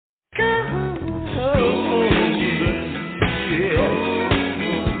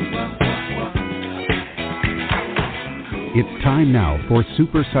It's time now for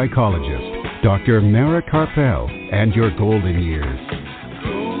super psychologist, Dr. Mara Karpel, and your golden years.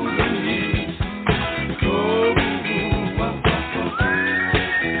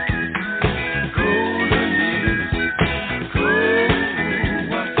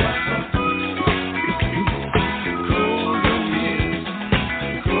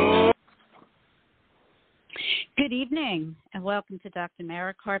 Good evening, and welcome to Dr.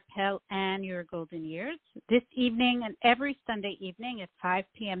 Mara Karpel and your golden years. This evening and every Sunday evening at 5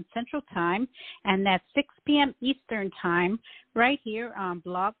 p.m. Central Time, and that's 6 p.m. Eastern Time, right here on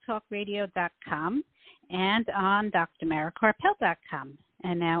blogtalkradio.com and on drmarakarpel.com,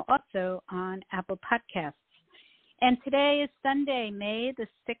 and now also on Apple Podcasts. And today is Sunday, May the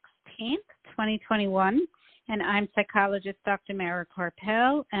 16th, 2021. And I'm psychologist Dr. Mara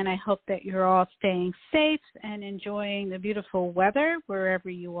Karpel, and I hope that you're all staying safe and enjoying the beautiful weather wherever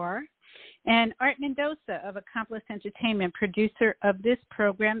you are. And Art Mendoza of Accomplice Entertainment, producer of this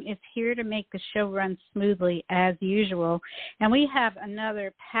program, is here to make the show run smoothly as usual. And we have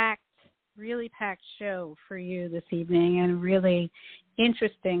another really packed show for you this evening, and a really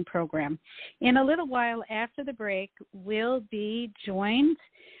interesting program. In a little while after the break, we'll be joined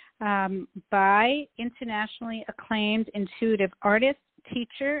by internationally acclaimed intuitive artist,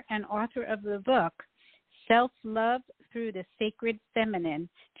 teacher, and author of the book, Self-Love Through the Sacred Feminine,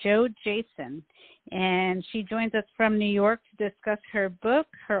 Jo Jayson. And she joins us from New York to discuss her book,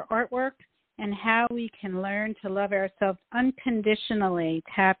 her artwork, and how we can learn to love ourselves unconditionally,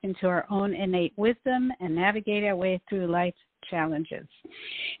 tap into our own innate wisdom, and navigate our way through life's challenges.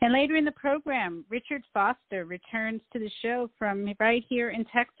 And later in the program, Richard Foster returns to the show from right here in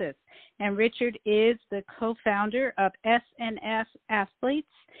Texas. And Richard is the co-founder of SNF Athletes,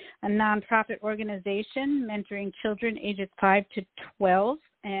 a nonprofit organization mentoring children ages 5 to 12.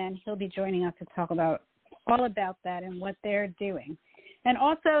 And he'll be joining us to talk about all about that and what they're doing. And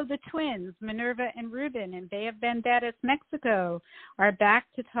also the twins, Minerva and Ruben in Bay of Banderas, Mexico, are back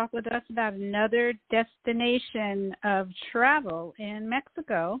to talk with us about another destination of travel in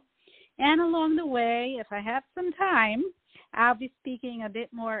Mexico. And along the way, if I have some time, I'll be speaking a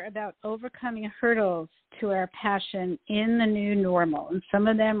bit more about overcoming hurdles to our passion in the new normal. And some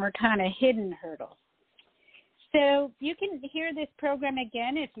of them are kind of hidden hurdles. So you can hear this program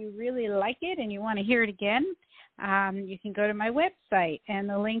again if you really like it and you want to hear it again. You can go to my website, and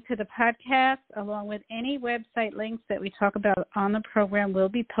the link to the podcast, along with any website links that we talk about on the program, will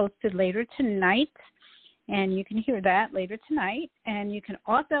be posted later tonight. And you can hear that later tonight. And you can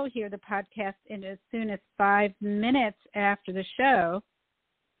also hear the podcast in as soon as 5 minutes after the show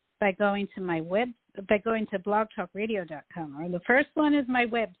by going to blogtalkradio.com. Or the first one is my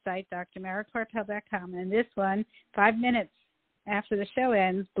website, drmarakarpel.com, and this one, 5 minutes after the show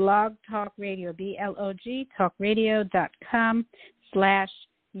ends, Blog Talk Radio, BLOG,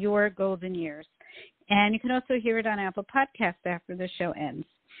 talkradio.com/your golden years. And you can also hear it on Apple Podcasts after the show ends.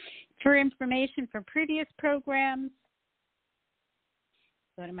 For information from previous programs,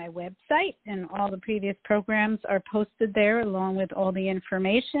 go to my website, and all the previous programs are posted there along with all the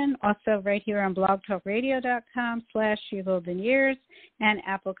information. Also right here on blogtalkradio.com/your golden years and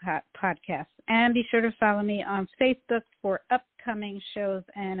Apple Podcasts. And be sure to follow me on Facebook for upcoming shows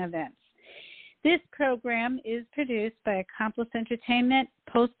and events. This program is produced by Accomplice Entertainment,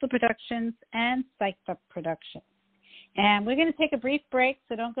 Postal Productions, and Psych Up Productions. And we're going to take a brief break,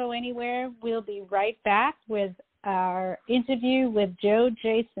 so don't go anywhere. We'll be right back with our interview with Jo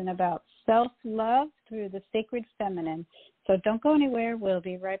Jayson about self-love through the sacred feminine. So don't go anywhere. We'll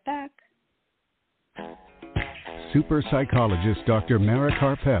be right back. Super psychologist Dr. Mara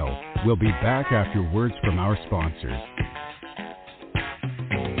Karpel will be back after words from our sponsors.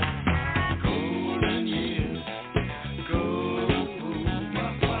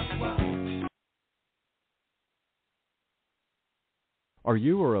 Are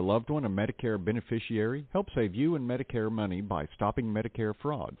you or a loved one a Medicare beneficiary? Help save you and Medicare money by stopping Medicare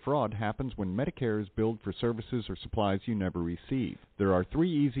fraud. Fraud happens when Medicare is billed for services or supplies you never receive. There are 3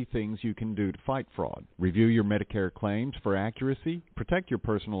 easy things you can do to fight fraud. Review your Medicare claims for accuracy, protect your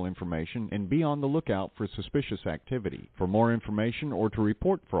personal information, and be on the lookout for suspicious activity. For more information or to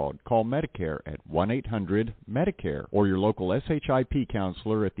report fraud, call Medicare at 1-800-MEDICARE or your local SHIP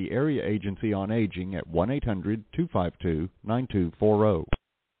counselor at the Area Agency on Aging at 1-800-252-9240.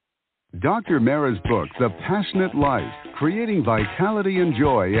 Dr. Mara's book, The Passionate Life, Creating Vitality and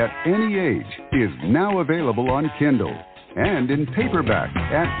Joy at Any Age, is now available on Kindle and in paperback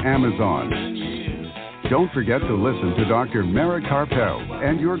at Amazon. Don't forget to listen to Dr. Mara Karpel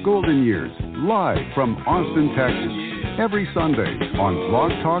and Your Golden Years live from Austin, Texas, every Sunday on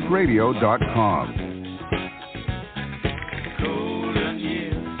blogtalkradio.com.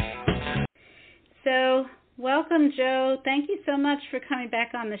 Jo, thank you so much for coming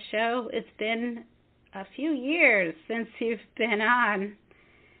back on the show. It's been a few years since you've been on.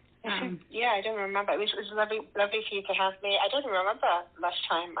 Yeah, I don't remember. It was lovely for you to have me. I don't remember last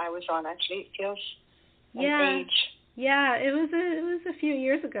time I was on, actually. It feels an age. Yeah, it was a few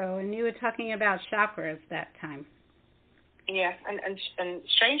years ago, and you were talking about chakras that time. Yeah, and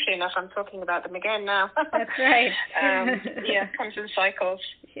strangely enough, I'm talking about them again now. That's right. Yeah, it comes in cycles.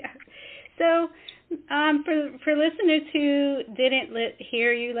 Yeah. So, for listeners who didn't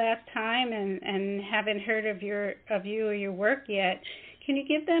hear you last time and haven't heard of you or your work yet, can you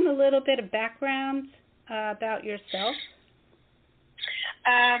give them a little bit of background about yourself?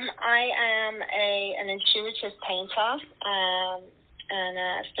 I am an intuitive painter and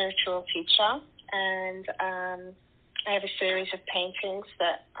a spiritual teacher, and I have a series of paintings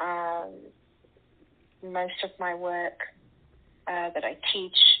that most of my work that I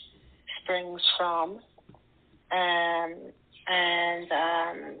teach springs from, and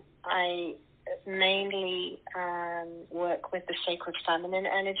I mainly work with the sacred feminine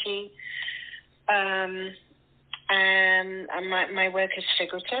energy, and my work is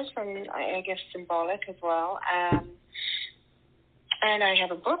figurative and I guess symbolic as well. And I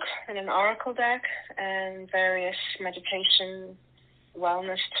have a book and an oracle deck and various meditation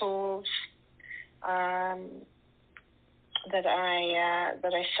wellness tools that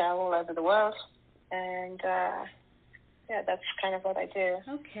I sell all over the world. And yeah, that's kind of what I do.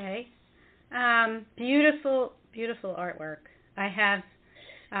 Okay. Beautiful, beautiful artwork. I have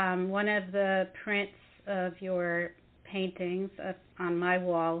one of the prints of your paintings on my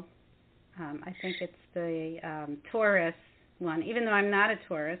wall. I think it's the Taurus one. Even though I'm not a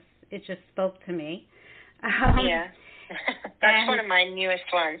Taurus, it just spoke to me. Yeah. That's one of my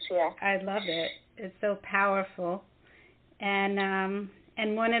newest ones, yeah. I love it. It's so powerful. And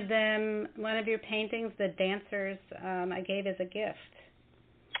one of your paintings, the dancers, I gave as a gift.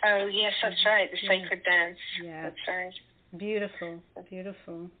 Oh, yes, that's right, the sacred dance. Yeah. That's right. Beautiful,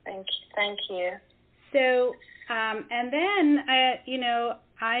 beautiful. Thank you. So, and then,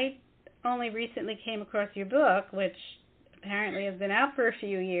 I only recently came across your book, which apparently has been out for a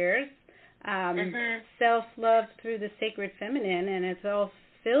few years, Self-Love Through the Sacred Feminine, and it's all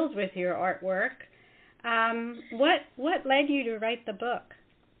filled with your artwork. What led you to write the book?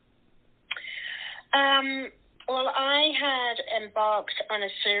 Well, I had embarked on a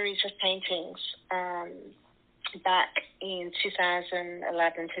series of paintings back in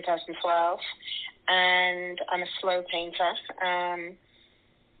 2011, 2012, and I'm a slow painter,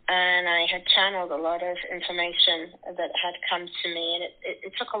 and I had channeled a lot of information that had come to me, and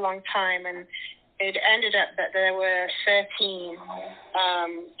it took a long time, and it ended up that there were 13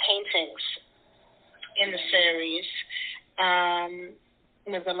 paintings in the series,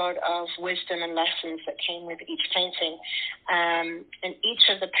 with a lot of wisdom and lessons that came with each painting. And each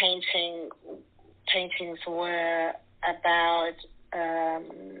of the paintings were about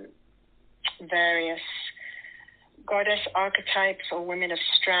various goddess archetypes or women of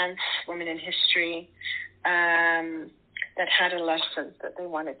strength, women in history, that had a lesson that they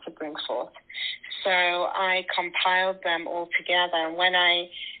wanted to bring forth. So I compiled them all together. And when I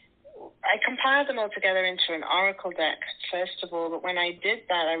compiled them all together into an oracle deck, first of all, but when I did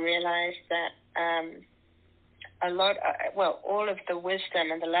that, I realized that all of the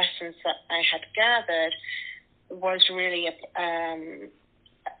wisdom and the lessons that I had gathered was really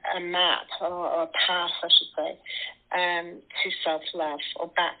a map or a path, I should say, to self-love or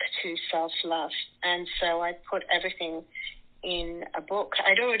back to self-love. And so I put everything in a book.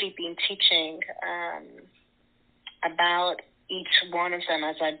 I'd already been teaching about each one of them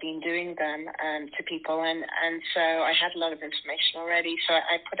as I'd been doing them to people, and so I had a lot of information already, so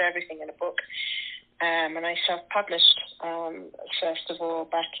I put everything in a book, and I self-published first of all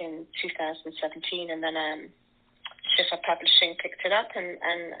back in 2017, and then Schiffer Publishing picked it up, and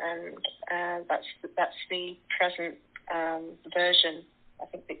that's the present version, I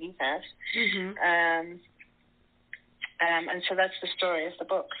think, that you have. Mm-hmm. And so that's the story of the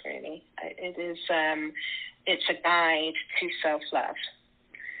book, really. It is it's a guide to self-love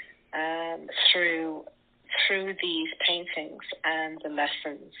through these paintings and the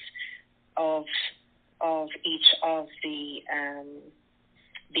lessons of each of the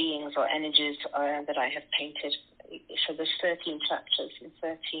beings or energies that I have painted. So there's 13 chapters and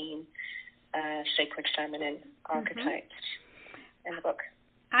 13 sacred feminine archetypes in the book.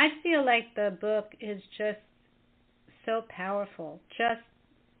 I feel like the book is just so powerful. Just,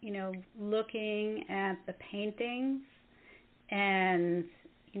 looking at the paintings and,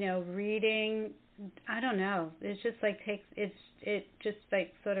 reading I don't know. It's just like it just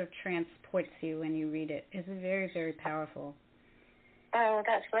like sort of transports you when you read it. It's very, very powerful. Oh,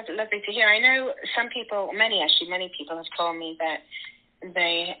 that's lovely to hear. I know some people, many people have told me that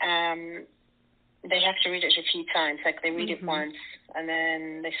they have to read it a few times. Like they read it once, and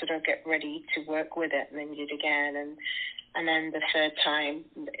then they sort of get ready to work with it, and then read it again, and then the third time,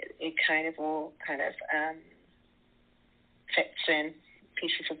 it kind of all fits in.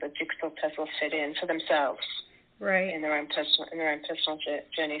 Pieces of the jigsaw puzzle fit in for themselves, right, in their own personal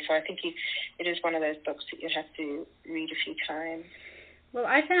journey. So I think it is one of those books that you have to read a few times. Well,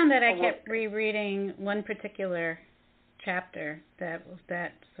 I found that I kept rereading one particular chapter that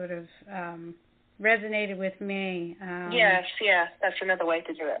sort of resonated with me. Yes, that's another way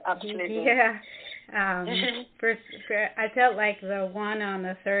to do it. Absolutely. Yeah. First, I felt like the one on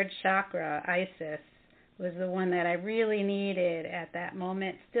the third chakra, Isis, was the one that I really needed at that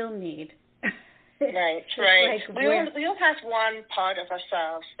moment, still need. Right. Like we all have one part of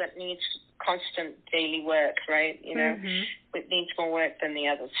ourselves that needs constant daily work, right? You know, it needs more work than the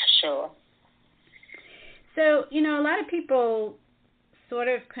others, for sure. So, a lot of people sort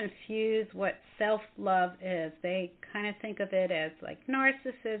of confuse what self-love is. They kind of think of it as like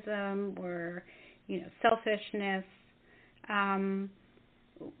narcissism or, selfishness.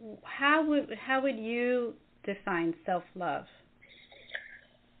 How would you define self-love?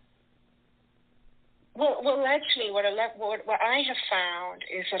 Well, actually, what I have found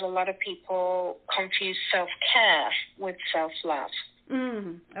is that a lot of people confuse self-care with self-love.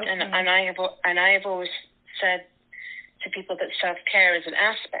 Okay. And I have always said to people that self-care is an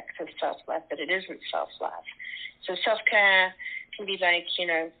aspect of self-love, but it isn't self-love. So self-care can be like,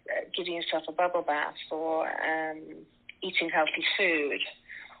 giving yourself a bubble bath, or eating healthy food,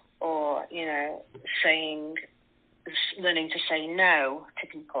 or, learning to say no to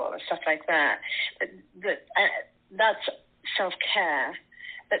people, or stuff like that. That's self-care.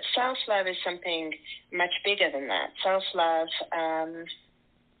 But self-love is something much bigger than that. Self-love,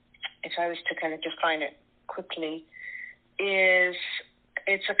 if I was to kind of define it quickly,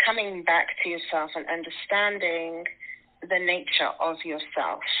 it's a coming back to yourself and understanding the nature of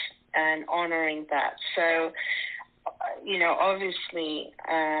yourself and honoring that. So, obviously,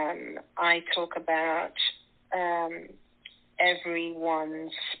 I talk about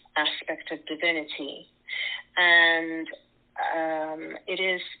everyone's aspect of divinity, and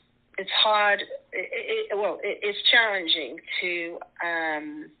it's hard. It's challenging to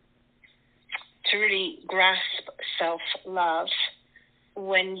really grasp self-love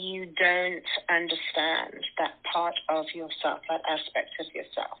when you don't understand that part of yourself, that aspect of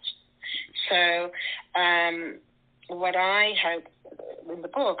yourself. So what I hope in the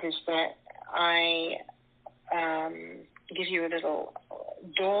book is that I give you a little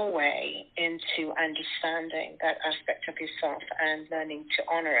doorway into understanding that aspect of yourself and learning to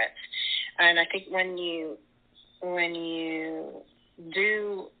honor it. And I think when you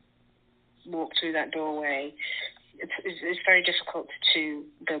do walk through that doorway, it's very difficult to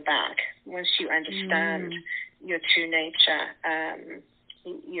go back. Once you understand your true nature,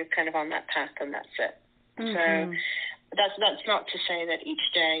 you're kind of on that path, and that's it. So that's not to say that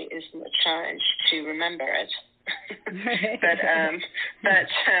each day isn't a challenge to remember it.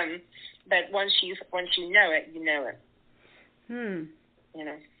 but once you know it, you know it.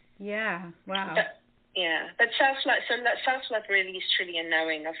 Yeah. Wow. But self-love really is truly a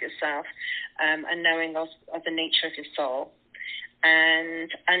knowing of yourself, a knowing of the nature of your soul,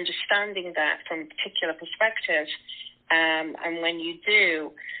 and understanding that from a particular perspective. And when you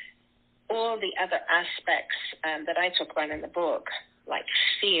do, all the other aspects that I talk about in the book, like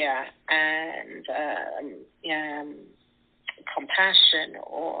fear and compassion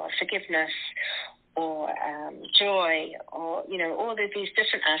or forgiveness or joy, or all of these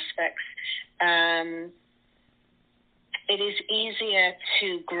different aspects, it is easier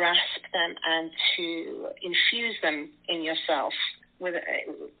to grasp them and to infuse them in yourself with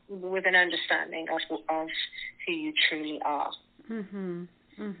an understanding of who you truly are.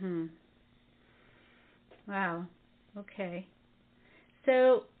 Wow. Okay.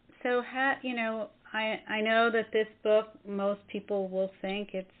 So how, I know that this book, most people will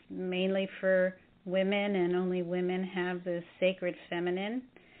think it's mainly for women and only women have the sacred feminine.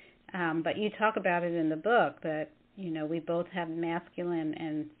 But you talk about it in the book that, we both have masculine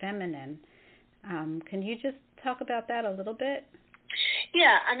and feminine. Can you just talk about that a little bit?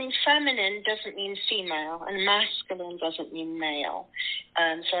 Yeah, feminine doesn't mean female, and masculine doesn't mean male.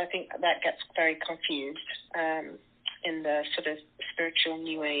 So I think that gets very confused in the sort of spiritual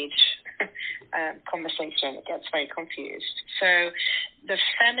New Age conversation. It gets very confused. So the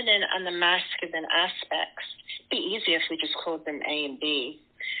feminine and the masculine aspects. It'd be easier if we just called them A and B.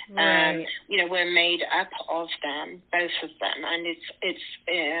 Right. We're made up of them, both of them, and it's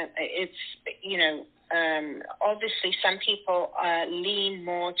obviously some people lean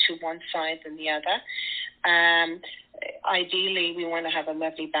more to one side than the other. Ideally, we want to have a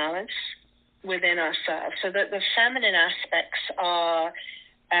lovely balance within ourselves, so that the feminine aspects are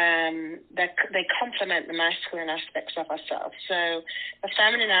they complement the masculine aspects of ourselves. So the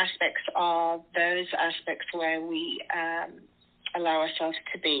feminine aspects are those aspects where we allow ourselves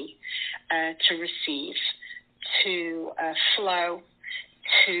to be, to receive, to flow,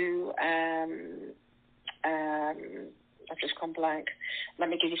 to I've just gone blank. Let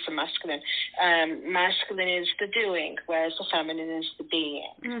me give you some masculine. Masculine is the doing, whereas the feminine is the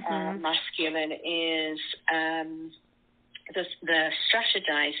being. Mm-hmm. Masculine is the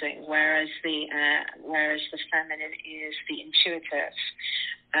strategizing, whereas the feminine is the intuitive.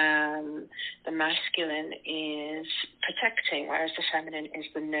 The masculine is protecting, whereas the feminine is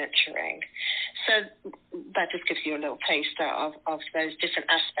the nurturing. So that just gives you a little taster of those different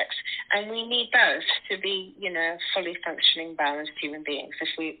aspects. And we need both to be, fully functioning, balanced human beings. If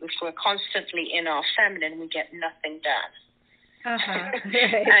we're constantly in our feminine, we get nothing done. Uh-huh.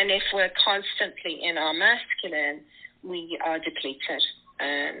 And if we're constantly in our masculine, we are depleted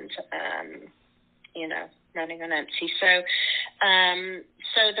and, running on empty. So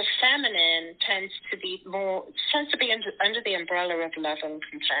the feminine tends to be under the umbrella of love and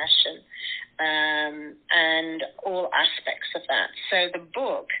compassion, and all aspects of that. So the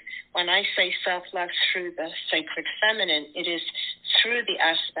book, when I say self-love through the sacred feminine, it is through the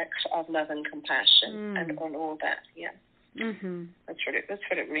aspects of love and compassion and on all that. Yeah. Mm-hmm. That's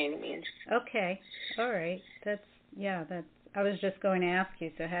what it really means. Okay. All right. I was just going to ask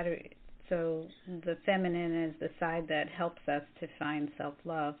you, so the feminine is the side that helps us to find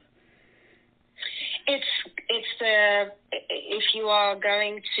self-love. It's if you are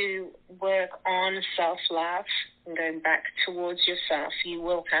going to work on self-love and going back towards yourself, you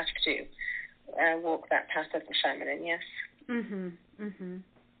will have to walk that path of the feminine, yes. Mhm. Mhm.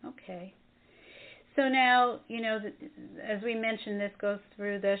 Okay. So now, as we mentioned, this goes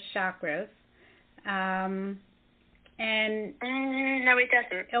through the chakras. And no, it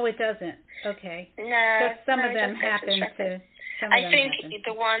doesn't. Oh, it doesn't. Okay. No. So some of them happen to. I think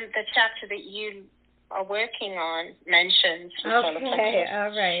the chapter that you are working on mentions the solar plexus. Okay. All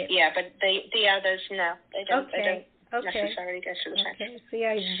right. Yeah, but the others, no, they don't. Okay. They don't necessarily go through the chapter. Okay. See,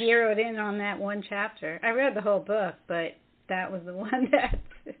 I zeroed in on that one chapter. I read the whole book, but that was the one that.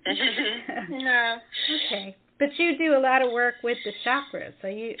 No. Okay. But you do a lot of work with the chakras. Are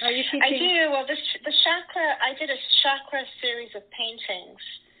you teaching? I do. Well, the chakra, I did a chakra series of paintings.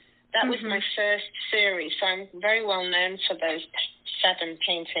 That was my first series, so I'm very well known for those 7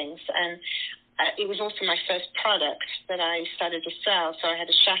 paintings. And it was also my first product that I started to sell. So I had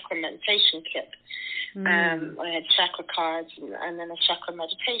a chakra meditation kit. I had chakra cards and then a chakra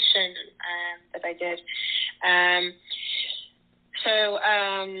meditation that I did. So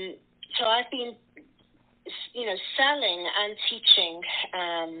I've been, selling and teaching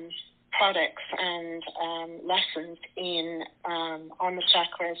products and lessons on the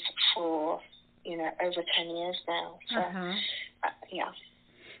chakras for over 10 years now. So yeah.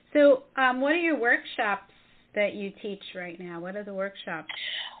 So what are your workshops that you teach right now? What are the workshops?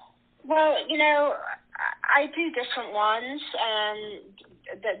 Well, I do different ones.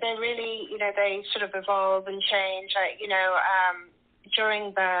 They're really, they sort of evolve and change.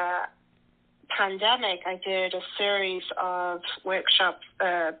 During the pandemic, I did a series of workshops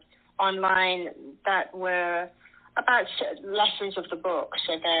online that were about lessons of the book,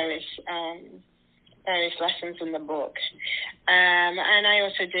 so various lessons in the book. And I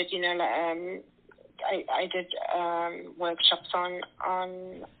also did, I did workshops on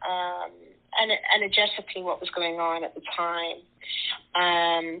energetically what was going on at the time.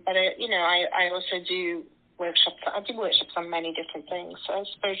 But I also do workshops. I do workshops on many different things, so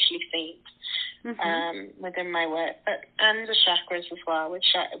spiritually themed within my work, and the chakras as well,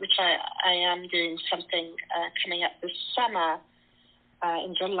 which I am doing something coming up this summer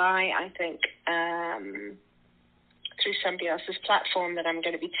in July, I think, through somebody else's platform that I'm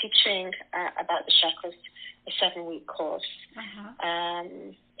going to be teaching about the chakras, a 7-week course.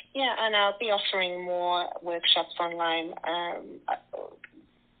 And I'll be offering more workshops online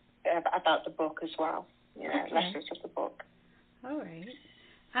about the book as well. Lessons of the book. All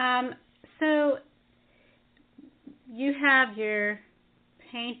right. So you have your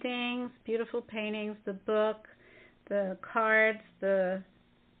paintings, beautiful paintings, the book, the cards, the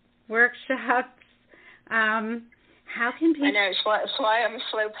workshops. How can people? I know, it's why I'm a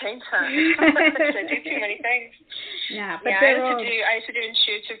slow painter. Because I do too many things. No, but I also do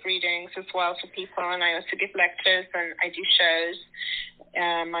intuitive readings as well for people, and I also give lectures, and I do shows,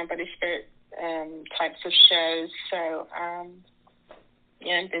 mind, body, spirit types of shows. So, I'm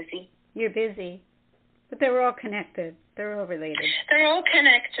busy. You're busy. But they're all connected. They're all related. They're all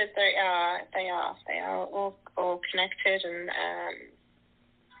connected. They are all connected, and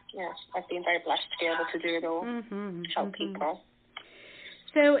I've been very blessed to be able to do it all, help people.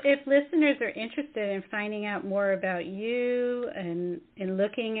 So if listeners are interested in finding out more about you and in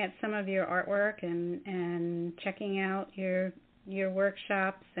looking at some of your artwork and checking out your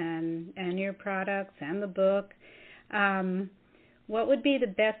workshops and your products and the book, what would be the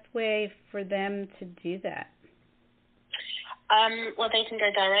best way for them to do that? Well, they can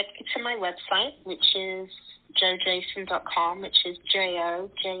go directly to my website, which is jojayson.com, which is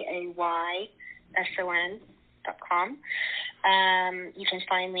JOJAYSON.com. You can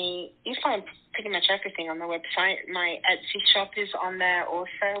find pretty much everything on the website. My Etsy shop is on there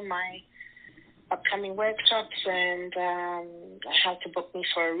also, my upcoming workshops and how to book me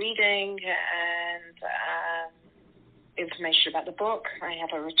for a reading and information about the book. I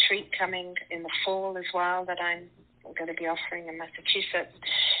have a retreat coming in the fall as well that I'm going to be offering in Massachusetts.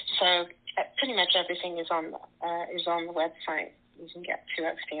 So pretty much everything is on the website. You can get to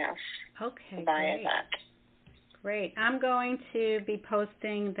everything else via that. Great. I'm going to be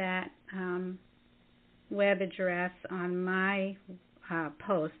posting that web address on my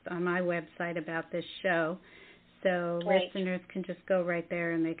post on my website about this show, so listeners can just go right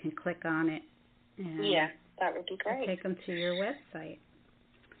there and they can click on it. And that would be great. Take them to your website.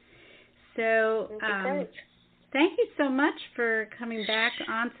 So thank you so much for coming back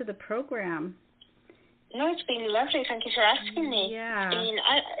onto the program. No, it's been lovely. Thank you for asking me. Yeah.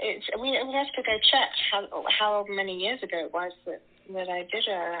 We have to go check how many years ago it was that I did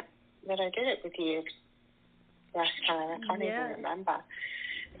it with you last time. I can't even remember.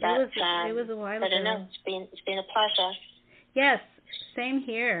 It was a while ago. But I know it's been a pleasure. Yes, same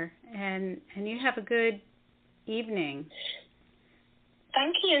here. And you have a good evening.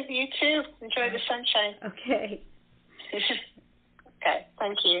 Thank you. You too. Enjoy the sunshine. Okay. Okay.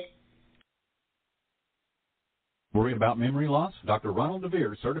 Thank you. Worried about memory loss? Dr. Ronald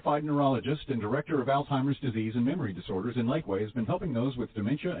DeVere, certified neurologist and director of Alzheimer's disease and memory disorders in Lakeway, has been helping those with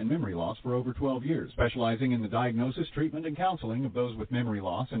dementia and memory loss for over 12 years. Specializing in the diagnosis, treatment, and counseling of those with memory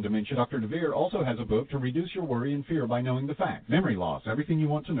loss and dementia, Dr. DeVere also has a book to reduce your worry and fear by knowing the facts. Memory Loss, Everything You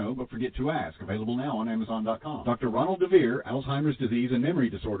Want to Know But Forget to Ask, available now on Amazon.com. Dr. Ronald DeVere, Alzheimer's disease and memory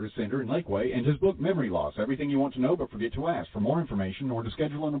disorders center in Lakeway, and his book, Memory Loss, Everything You Want to Know But Forget to Ask. For more information or to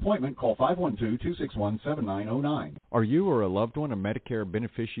schedule an appointment, call 512-261-7909. Are you or a loved one a Medicare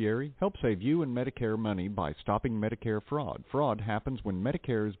beneficiary? Help save you and Medicare money by stopping Medicare fraud. Fraud happens when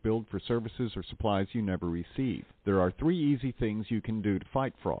Medicare is billed for services or supplies you never receive. There are 3 easy things you can do to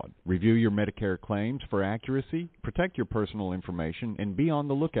fight fraud. Review your Medicare claims for accuracy, protect your personal information, and be on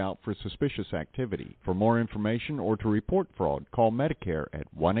the lookout for suspicious activity. For more information or to report fraud, call Medicare at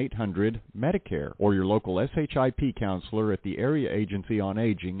 1-800-MEDICARE or your local SHIP counselor at the Area Agency on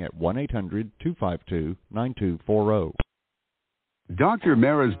Aging at 1-800-252-9240. Dr.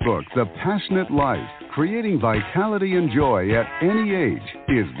 Mara's book, The Passionate Life, Creating Vitality and Joy at Any Age,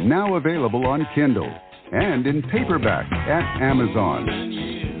 is now available on Kindle and in paperback at Amazon.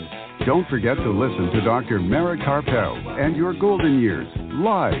 Don't forget to listen to Dr. Mara Karpel and Your Golden Years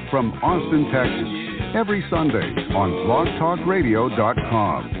live from Austin, Texas, every Sunday on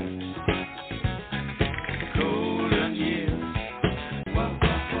blogtalkradio.com.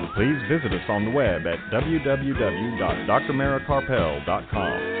 Please visit us on the web at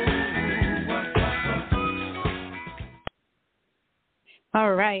www.drmarakarpel.com.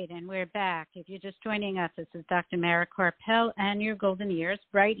 All right, and we're back. If you're just joining us, this is Dr. Mara Karpel and Your Golden Years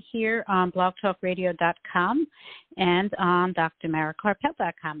right here on blogtalkradio.com and on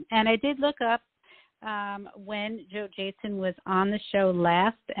drmarakarpel.com. And I did look up when Jo Jayson was on the show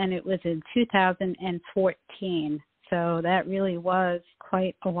last, and it was in 2014. So that really was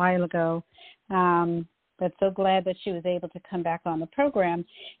quite a while ago. But so glad that she was able to come back on the program.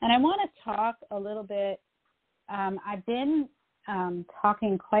 And I want to talk a little bit. I've been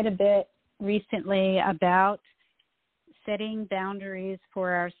talking quite a bit recently about setting boundaries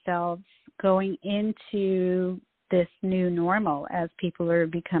for ourselves going into this new normal as people are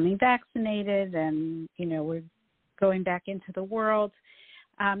becoming vaccinated and, we're going back into the world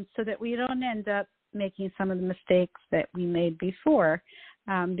so that we don't end up making some of the mistakes that we made before.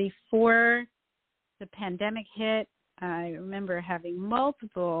 Before the pandemic hit, I remember having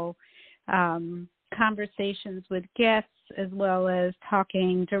multiple conversations with guests as well as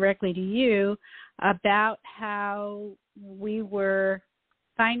talking directly to you about how we were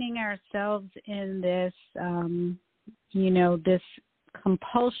finding ourselves in this, this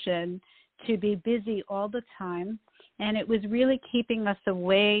compulsion to be busy all the time. And it was really keeping us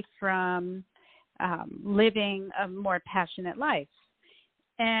away from living a more passionate life.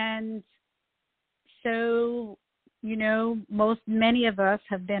 And so, many of us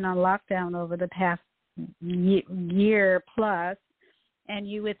have been on lockdown over the past year plus, and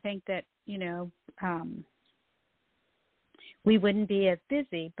you would think that, we wouldn't be as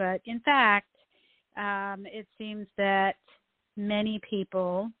busy. But in fact, it seems that many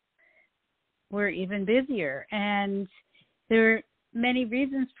people were even busier. And there are many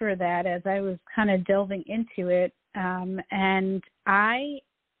reasons for that as I was kind of delving into it. And I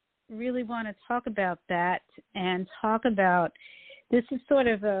really want to talk about that and talk about, this is sort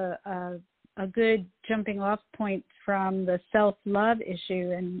of a good jumping off point from the self-love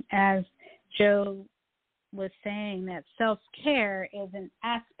issue. And as Joe was saying, that self-care is an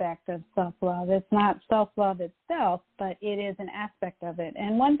aspect of self-love. It's not self-love itself, but it is an aspect of it.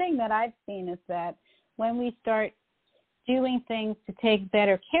 And one thing that I've seen is that when we start doing things to take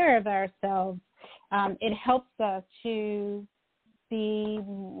better care of ourselves, it helps us to be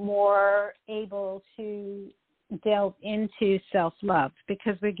more able to delve into self-love,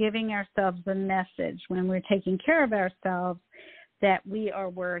 because we're giving ourselves a message when we're taking care of ourselves that we are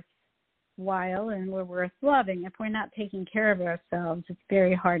worthwhile and we're worth loving. If we're not taking care of ourselves, it's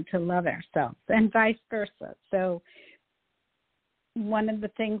very hard to love ourselves, and vice versa. So one of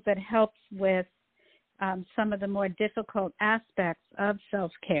the things that helps with some of the more difficult aspects of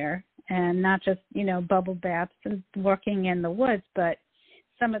self-care, and not just, bubble baths and walking in the woods, but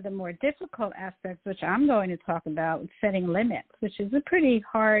some of the more difficult aspects, which I'm going to talk about, setting limits, which is a pretty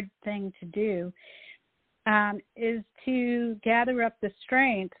hard thing to do, is to gather up the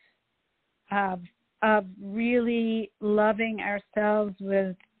strength of really loving ourselves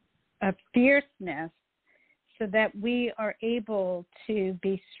with a fierceness so that we are able to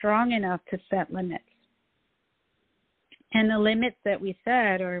be strong enough to set limits. And the limits that we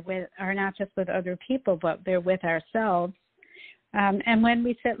set are not just with other people, but they're with ourselves. And when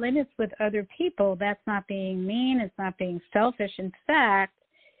we set limits with other people, that's not being mean, it's not being selfish. In fact,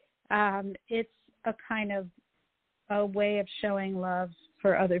 it's a kind of a way of showing love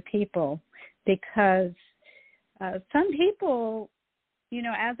for other people, because some people,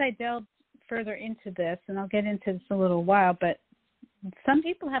 as I delve further into this, and I'll get into this in a little while, but some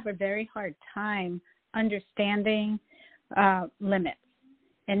people have a very hard time understanding limits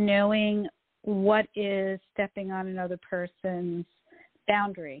and knowing what is stepping on another person's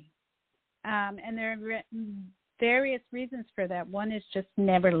boundary. And there are various reasons for that. One is just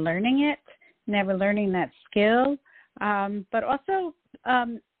never learning it, never learning that skill, but also,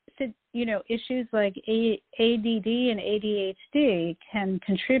 issues like ADD and ADHD can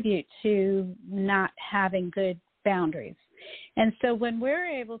contribute to not having good boundaries. And so when we're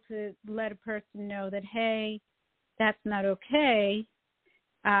able to let a person know that, hey, that's not okay,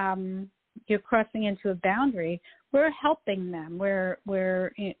 you're crossing into a boundary, we're helping them.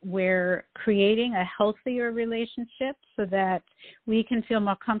 We're creating a healthier relationship so that we can feel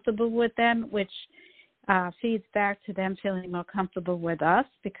more comfortable with them, which feeds back to them feeling more comfortable with us,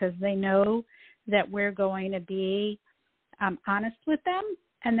 because they know that we're going to be honest with them.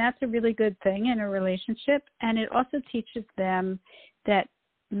 And that's a really good thing in a relationship. And it also teaches them that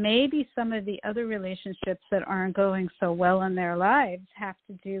maybe some of the other relationships that aren't going so well in their lives have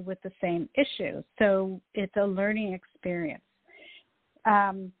to do with the same issue. So it's a learning experience.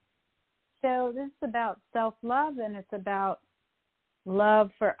 So this is about self-love, and it's about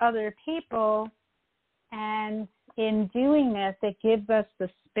love for other people. And in doing this, it gives us the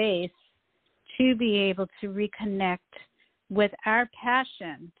space to be able to reconnect with our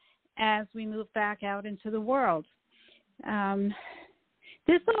passion as we move back out into the world.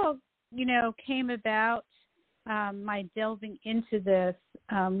 This all, came about, my delving into this,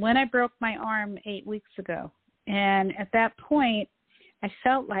 when I broke my arm 8 weeks ago. And at that point, I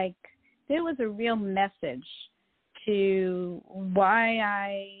felt like there was a real message to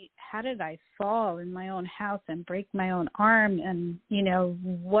how did I fall in my own house and break my own arm, and,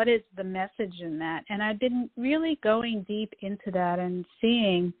 what is the message in that? And I've been really going deep into that and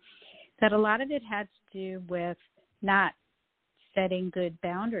seeing that a lot of it had to do with not setting good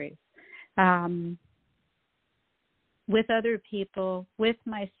boundaries with other people, with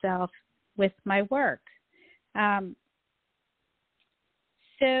myself, with my work.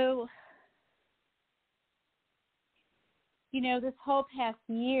 So this whole past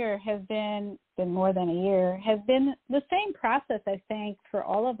year has been more than a year, has been the same process, I think, for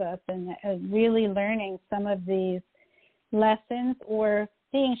all of us, and really learning some of these lessons, or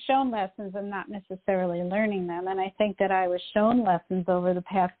being shown lessons and not necessarily learning them. And I think that I was shown lessons over the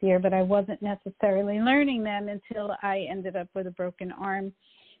past year, but I wasn't necessarily learning them until I ended up with a broken arm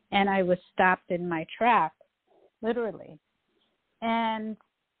and I was stopped in my tracks, literally. And,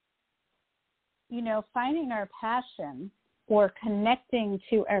 finding our passion, or connecting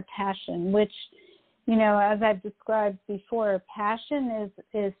to our passion, which, as I've described before, passion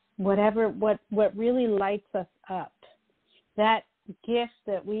is what really lights us up. That gift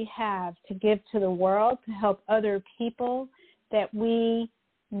that we have to give to the world, to help other people, that we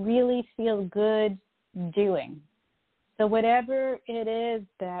really feel good doing. So whatever it is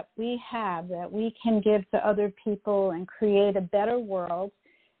that we have that we can give to other people and create a better world,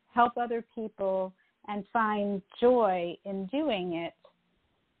 help other people, and find joy in doing it,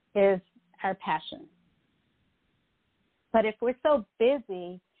 is our passion. But if we're so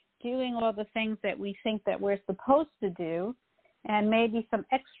busy doing all the things that we think that we're supposed to do, and maybe some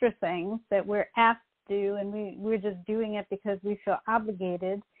extra things that we're asked to do, and we're just doing it because we feel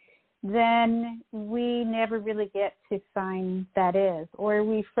obligated, then we never really get to find that is, or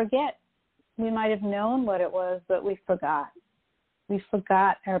we forget. We might have known what it was, but we forgot. We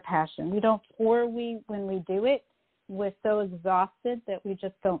forgot our passion. When we do it, we're so exhausted that we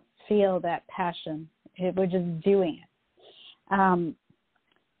just don't feel that passion. We're just doing it.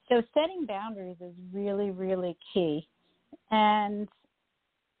 So setting boundaries is really, really key. And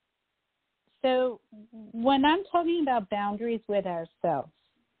so when I'm talking about boundaries with ourselves,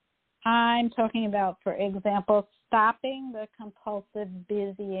 I'm talking about, for example, stopping the compulsive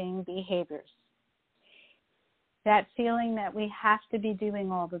busying behaviors. That feeling that we have to be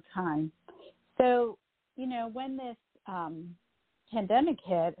doing all the time. So, when this pandemic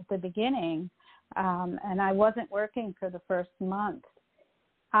hit at the beginning, and I wasn't working for the first month,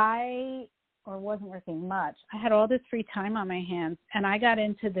 wasn't working much. I had all this free time on my hands, and I got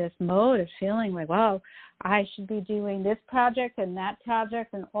into this mode of feeling like, wow, I should be doing this project and that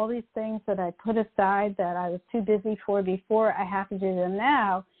project and all these things that I put aside that I was too busy for before. I have to do them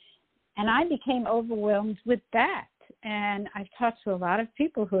now. And I became overwhelmed with that. And I've talked to a lot of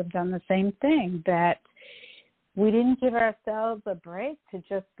people who have done the same thing, that we didn't give ourselves a break to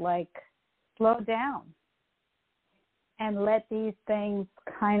just slow down and let these things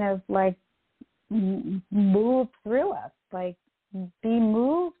kind of move through us, be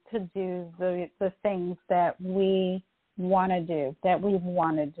moved to do the things that we want to do, that we've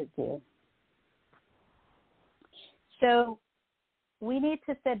wanted to do. So we need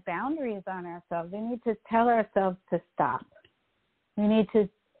to set boundaries on ourselves. We need to tell ourselves to stop. We need to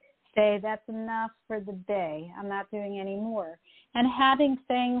say, that's enough for the day. I'm not doing any more. And having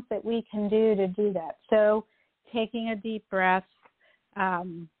things that we can do to do that. So taking a deep breath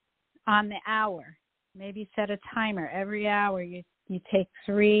on the hour. Maybe set a timer. Every hour you take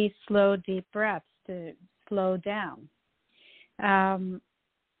 3 slow, deep breaths to slow down.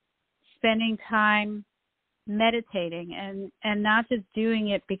 Spending time meditating and not just doing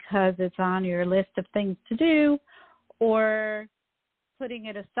it because it's on your list of things to do, or putting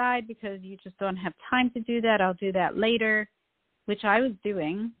it aside because you just don't have time to do that. I'll do that later, which I was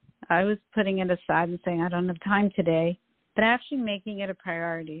doing. I was putting it aside and saying, I don't have time today, but actually making it a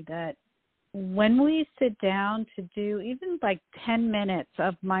priority that when we sit down to do even 10 minutes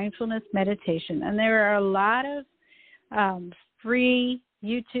of mindfulness meditation, and there are a lot of free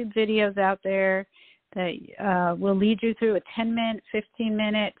YouTube videos out there that will lead you through a 10-minute,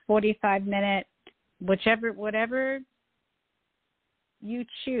 15-minute, 45-minute, whatever you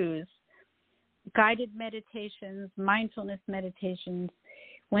choose, guided meditations, mindfulness meditations.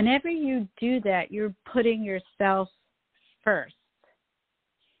 Whenever you do that, you're putting yourself first,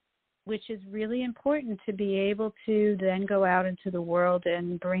 which is really important to be able to then go out into the world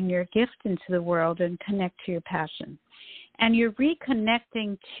and bring your gift into the world and connect to your passion. And you're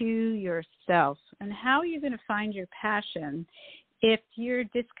reconnecting to yourself. And how are you going to find your passion if you're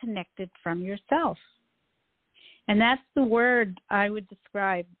disconnected from yourself? And that's the word I would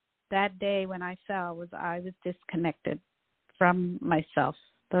describe that day when I fell, was I was disconnected from myself.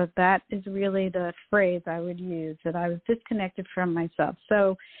 So that is really the phrase I would use, that I was disconnected from myself.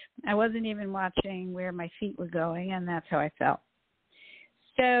 So I wasn't even watching where my feet were going, and that's how I felt.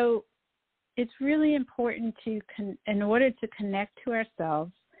 So it's really important in order to connect to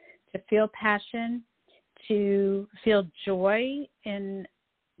ourselves, to feel passion, to feel joy in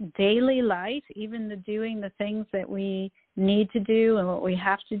daily life, even doing the things that we need to do and what we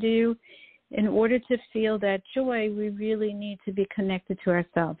have to do, in order to feel that joy, we really need to be connected to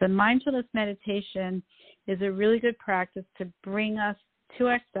ourselves. And mindfulness meditation is a really good practice to bring us to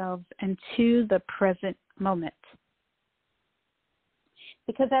ourselves and to the present moment.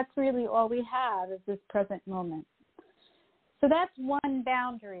 Because that's really all we have is this present moment. So that's one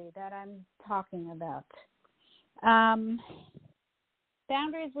boundary that I'm talking about.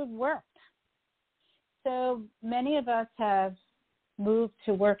 Boundaries with work. So many of us have moved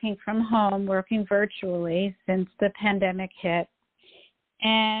to working from home, working virtually since the pandemic hit.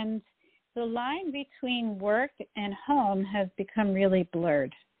 And the line between work and home has become really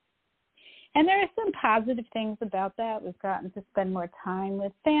blurred. And there are some positive things about that. We've gotten to spend more time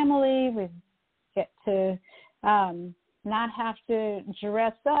with family. We get to not have to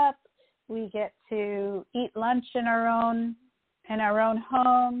dress up. We get to eat lunch in our own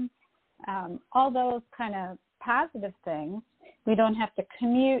home. All those kind of positive things. We don't have to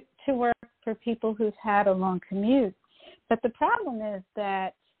commute to work for people who've had a long commute. But the problem is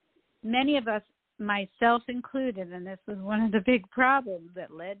that many of us, myself included, and this was one of the big problems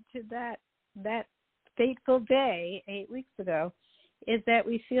that led to that fateful day 8 weeks ago, is that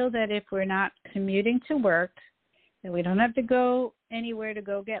we feel that if we're not commuting to work, that we don't have to go anywhere to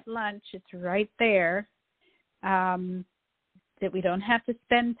go get lunch, it's right there, that we don't have to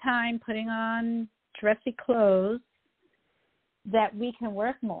spend time putting on dressy clothes, that we can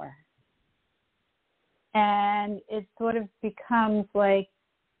work more. And it sort of becomes like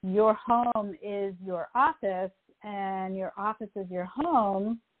your home is your office and your office is your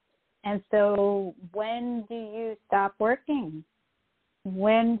home. And so when do you stop working?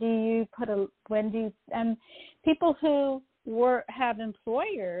 And people who have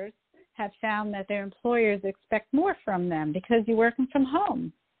employers have found that their employers expect more from them because you're working from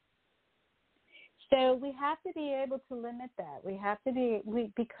home. So we have to be able to limit that.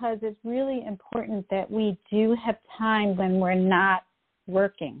 Because it's really important that we do have time when we're not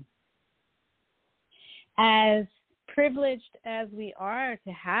working. As privileged as we are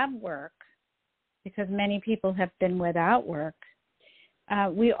to have work, because many people have been without work,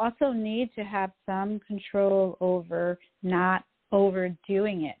 we also need to have some control over not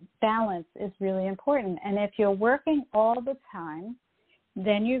overdoing it. Balance is really important. And if you're working all the time,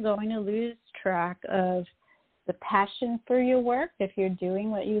 then you're going to lose track of the passion for your work. If you're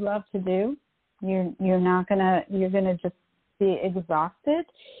doing what you love to do, you're going to just be exhausted.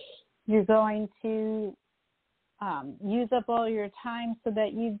 You're going to use up all your time so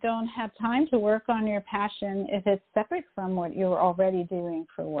that you don't have time to work on your passion if it's separate from what you're already doing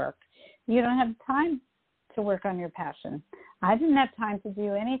for work. You don't have time to work on your passion. I didn't have time to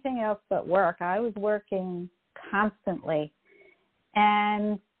do anything else but work. I was working constantly,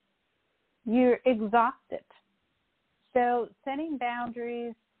 and you're exhausted. So setting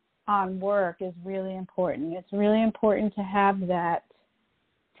boundaries on work is really important. It's really important to have that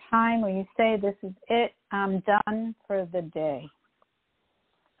time where you say, this is it, I'm done for the day.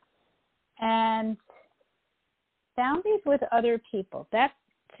 And boundaries with other people, that,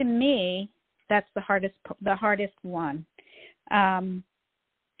 to me, that's the hardest one.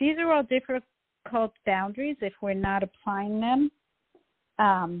 These are all difficult boundaries if we're not applying them,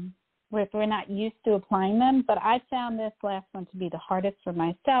 if we're not used to applying them. But I found this last one to be the hardest for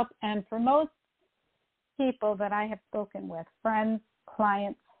myself and for most people that I have spoken with, friends,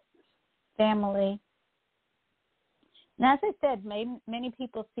 clients, family. And as I said, many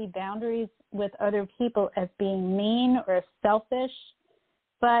people see boundaries with other people as being mean or selfish,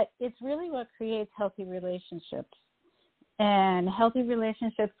 but it's really what creates healthy relationships. And healthy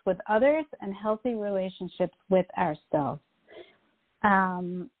relationships with others and healthy relationships with ourselves.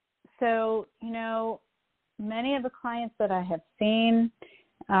 So, many of the clients that I have seen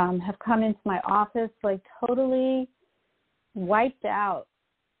have come into my office like totally wiped out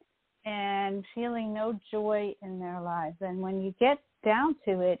and feeling no joy in their lives. And when you get down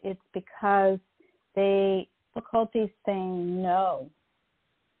to it, it's because they have difficulty saying no.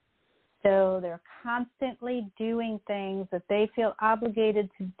 So they're constantly doing things that they feel obligated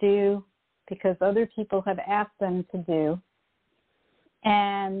to do because other people have asked them to do.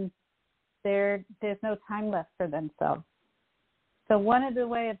 And there's no time left for themselves. So one of the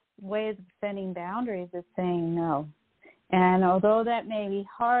ways of setting boundaries is saying no. And although that may be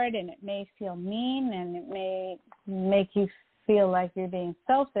hard and it may feel mean and it may make you feel like you're being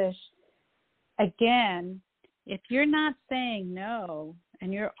selfish, again, if you're not saying no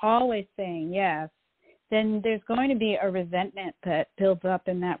and you're always saying yes, then there's going to be a resentment that builds up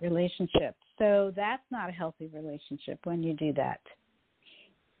in that relationship. So that's not a healthy relationship when you do that.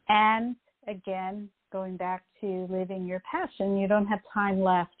 And again, going back to living your passion, you don't have time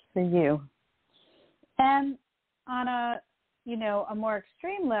left for you. And on a more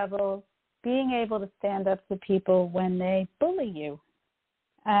extreme level, being able to stand up to people when they bully you.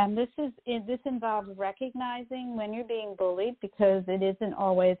 This involves recognizing when you're being bullied, because it isn't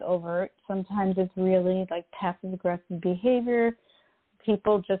always overt. Sometimes it's really like passive-aggressive behavior,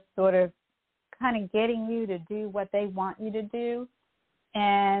 people just sort of kind of getting you to do what they want you to do.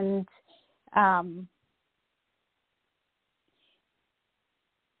 And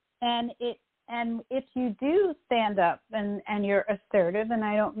if you do stand up and you're assertive, and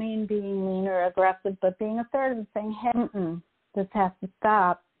I don't mean being mean or aggressive, but being assertive and saying, hey, this has to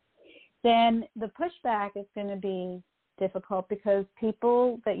stop, then the pushback is going to be difficult, because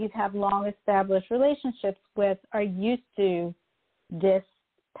people that you have long established relationships with are used to this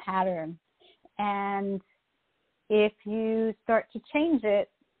pattern. And if you start to change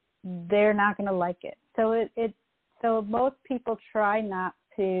it, they're not going to like it. So most people try not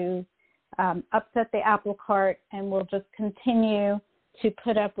to upset the apple cart, and will just continue to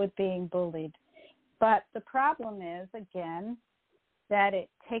put up with being bullied. But the problem is, again, that it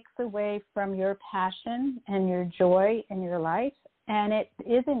takes away from your passion and your joy in your life, and it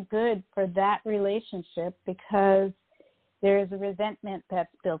isn't good for that relationship, because there is a resentment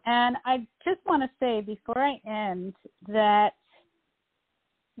that's built. And I just want to say before I end that,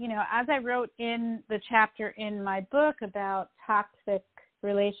 as I wrote in the chapter in my book about toxic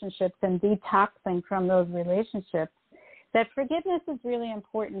relationships and detoxing from those relationships, that forgiveness is really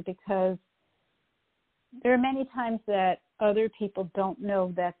important, because there are many times that other people don't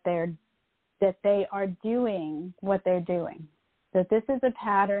know that they are doing what they're doing, that this is a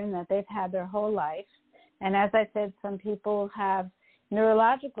pattern that they've had their whole life. And as I said, some people have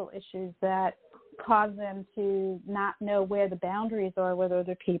neurological issues that cause them to not know where the boundaries are with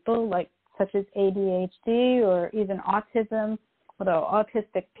other people, such as ADHD or even autism, although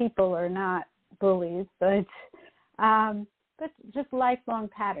autistic people are not bullies, but just lifelong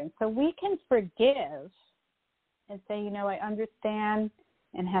patterns. So we can forgive and say, I understand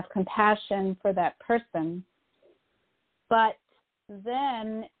and have compassion for that person. But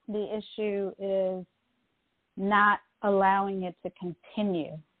then the issue is not allowing it to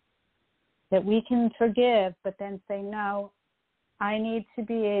continue. That we can forgive, but then say, no, I need to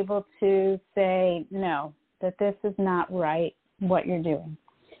be able to say, no, that this is not right, what you're doing.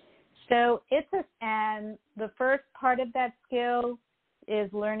 So and the first part of that skill is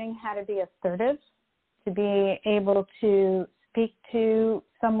learning how to be assertive, to be able to speak to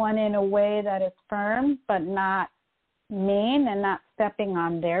someone in a way that is firm but not mean and not stepping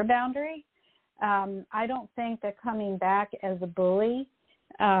on their boundary. I don't think that coming back as a bully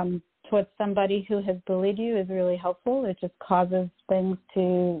towards somebody who has bullied you is really helpful. It just causes things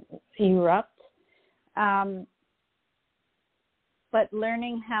to erupt. But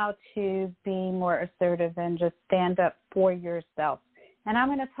learning how to be more assertive and just stand up for yourself. And I'm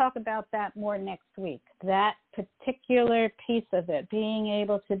going to talk about that more next week, that particular piece of it, being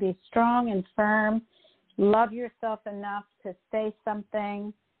able to be strong and firm, love yourself enough to say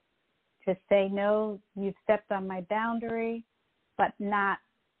something, to say, no, you've stepped on my boundary, but not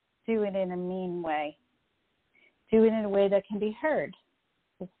do it in a mean way. Do it in a way that can be heard.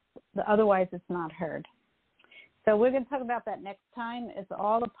 Otherwise, it's not heard. So we're going to talk about that next time. It's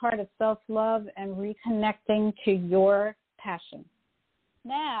all a part of self-love and reconnecting to your passion.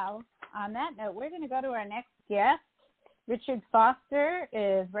 Now, on that note, we're going to go to our next guest. Richard Foster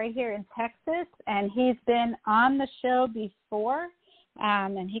is right here in Texas, and he's been on the show before,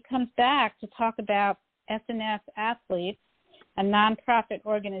 and he comes back to talk about SNF Athletes, a nonprofit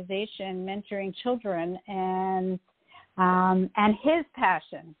organization mentoring children, and his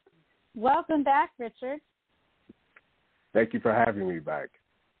passion. Welcome back, Richard. Thank you for having me back.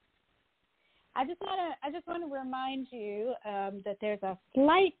 I just want to remind you that there's a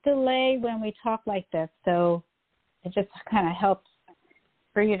slight delay when we talk like this, so it just kind of helps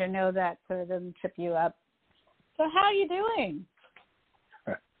for you to know that so it doesn't trip you up. So how are you doing?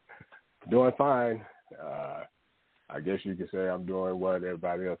 Doing fine. I guess you could say I'm doing what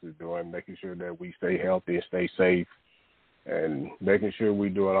everybody else is doing, making sure that we stay healthy and stay safe, and making sure we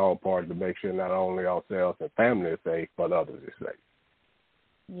do it all part to make sure not only ourselves and family is safe, but others are safe.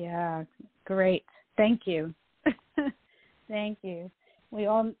 Yeah, great. Thank you. Thank you. We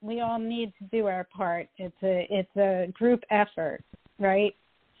all need to do our part. It's a group effort, right?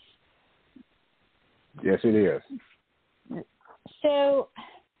 Yes, it is. So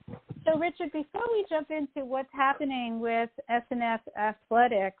Richard, before we jump into what's happening with SNF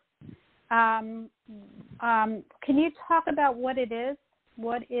Athletics, can you talk about what it is?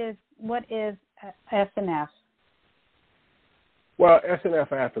 What is SNF? Well,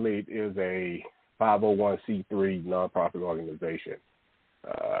 SNF Athlete is a 501c3 nonprofit organization.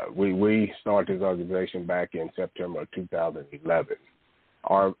 We started this organization back in September of 2011.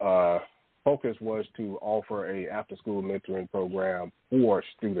 Our focus was to offer a after-school mentoring program for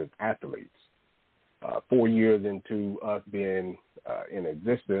student athletes. 4 years into us being in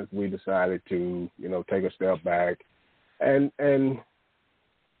existence, we decided to, take a step back and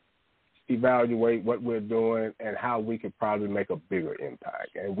evaluate what we're doing and how we could probably make a bigger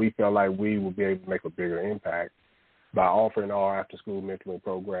impact. And we felt like we would be able to make a bigger impact by offering our after-school mentoring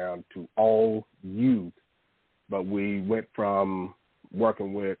program to all youth. But we went from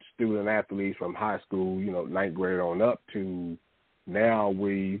working with student athletes from high school, ninth grade on up, to now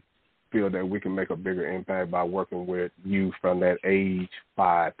we feel that we can make a bigger impact by working with youth from that age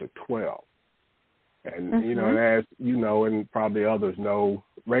 5 to 12. And, as you know, and probably others know,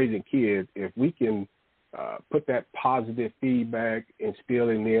 raising kids, if we can put that positive feedback, instill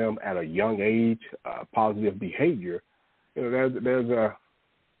in them at a young age, positive behavior, there's a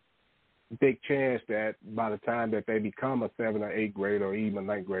big chance that by the time that they become a 7th or 8th grade or even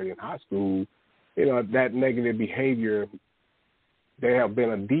 9th grade in high school, that negative behavior, there have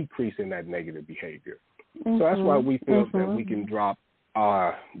been a decrease in that negative behavior. So that's why we feel that we can drop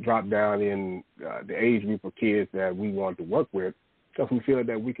down in the age group of kids that we want to work with, because we feel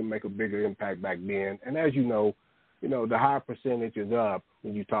that we can make a bigger impact back then. And as you know, the higher percentage is up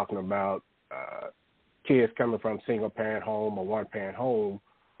when you're talking about kids coming from single-parent home or one-parent home,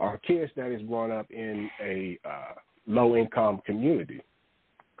 or kids that is growing up in a low-income community.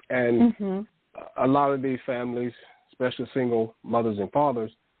 And a lot of these families, especially single mothers and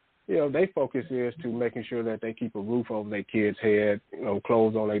fathers, their focus is to making sure that they keep a roof over their kids' head,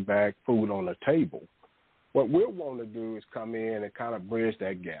 clothes on their back, food on the table. What we want to do is come in and kind of bridge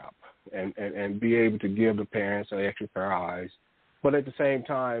that gap and be able to give the parents an extra pair of eyes, but at the same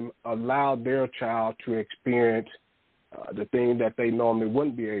time allow their child to experience the thing that they normally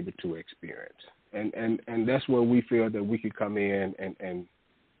wouldn't be able to experience. And that's where we feel that we could come in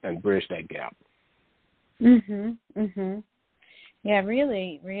and bridge that gap. Yeah,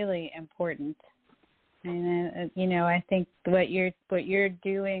 really, really important. And I think what you're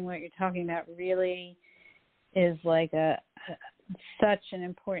doing, what you're talking about, really is like such an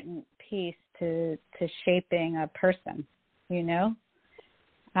important piece to shaping a person. And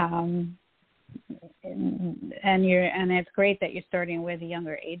it's great that you're starting with the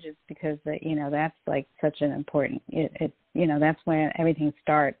younger ages, because that's like such an important. That's when everything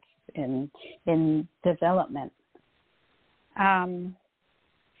starts in development.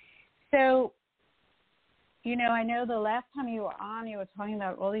 So, I know the last time you were on, you were talking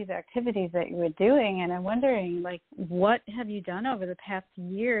about all these activities that you were doing, and I'm wondering, what have you done over the past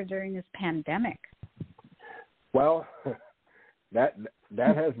year during this pandemic? Well, that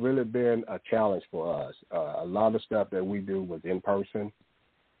has really been a challenge for us. A lot of stuff that we do was in person.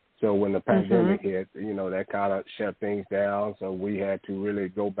 So when the pandemic hit, that kind of shut things down. So we had to really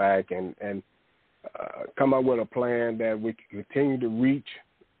go back and come up with a plan that we could continue to reach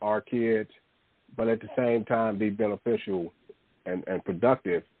our kids, but at the same time be beneficial and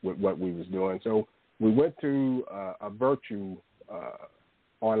productive with what we was doing. So we went to a virtual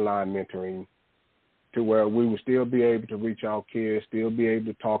online mentoring, to where we would still be able to reach our kids, still be able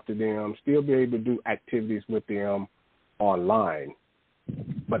to talk to them, still be able to do activities with them online.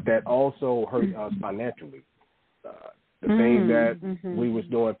 But that also hurt us financially. The things that we was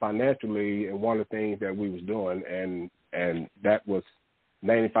doing financially, and one of the things that we was doing, and that was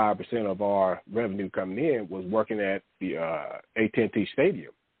 95% of our revenue coming in, was working at the AT&T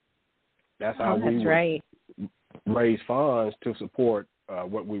Stadium. That's how we would raise funds to support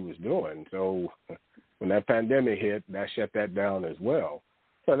what we was doing. So when that pandemic hit, that shut that down as well.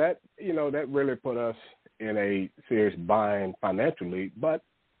 So that, that really put us in a serious bind financially. But,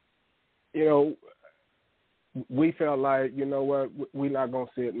 we felt like, we're not going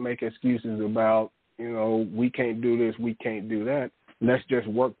to sit and make excuses about, we can't do this, we can't do that. Let's just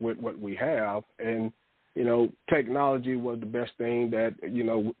work with what we have. And, technology was the best thing that,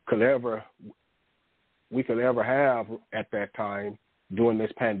 we could ever have at that time during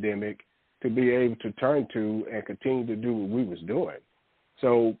this pandemic, to be able to turn to and continue to do what we was doing.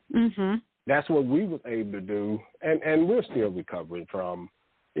 So that's what we was able to do. And we're still recovering from,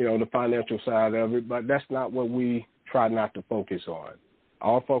 the financial side of it, but that's not what we try not to focus on.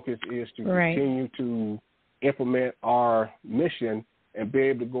 Our focus is to continue to implement our mission and be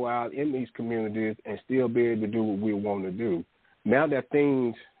able to go out in these communities and still be able to do what we want to do. Now that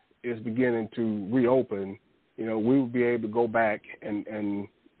things is beginning to reopen, we will be able to go back and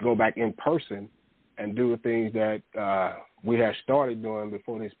go back in person and do the things that we had started doing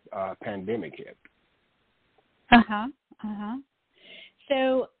before this pandemic hit.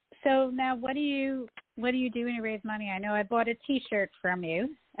 So now, what do you do to raise money? I know I bought a T-shirt from you.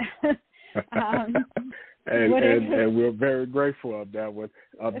 And we're very grateful of that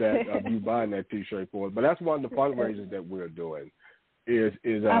of you buying that T-shirt for us. But that's one of the fundraisers that we're doing is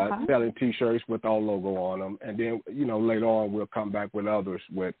selling T-shirts with our logo on them, and then later on we'll come back with others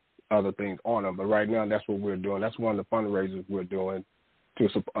with other things on them. But right now that's what we're doing. That's one of the fundraisers we're doing to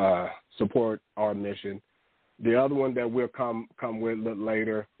support our mission. The other one that we'll come with a little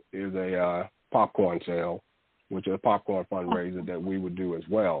later is a popcorn sale, which is a popcorn fundraiser that we would do as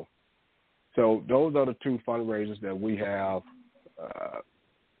well. So those are the two fundraisers that we have.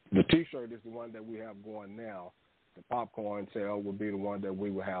 The T-shirt is the one that we have going now. The popcorn sale will be the one that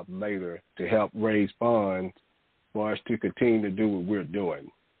we will have later to help raise funds for us to continue to do what we're doing.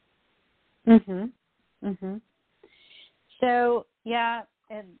 So, yeah,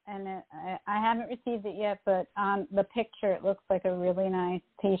 I haven't received it yet, but on the picture it looks like a really nice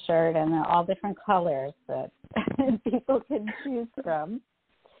T-shirt, and they're all different colors that people can choose from.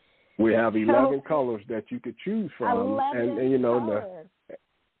 We have 11 colors that you could choose from, and colors.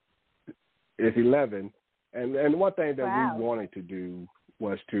 It's 11. And one thing that we wanted to do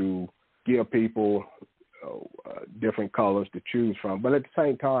was to give people different colors to choose from, but at the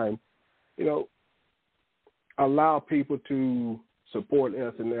same time, allow people to support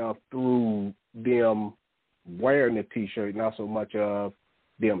SNL through them wearing the T-shirt, not so much of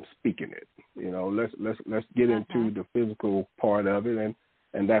them speaking it. Let's get into the physical part of it,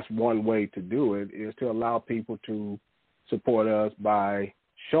 and that's one way to do it, is to allow people to support us by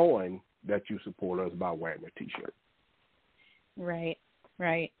showing that you support us by wearing a T-shirt. Right.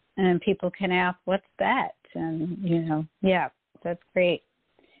 And people can ask, what's that? And, yeah, that's great.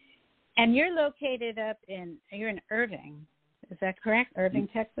 And you're located you're in Irving. Is that correct? Irving,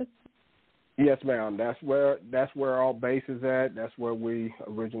 Texas? Yes, ma'am. That's where our base is at. That's where we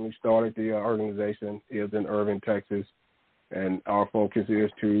originally started the organization, is in Irving, Texas. And our focus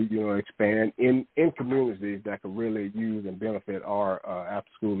is to, expand in communities that could really use and benefit our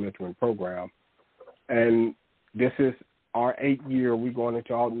after-school mentoring program. And this is our 8th year. We're going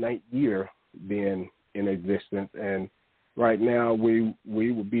into our 9th year being in existence. And right now we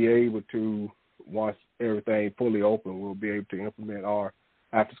will be able to, once everything fully open, we'll be able to implement our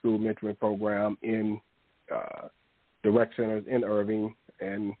after-school mentoring program in the rec centers in Irving.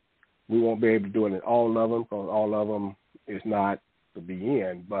 And we won't be able to do it in all of them, because all of them is not to be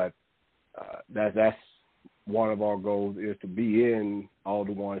in, but that's one of our goals, is to be in all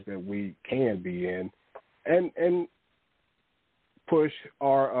the ones that we can be in, and push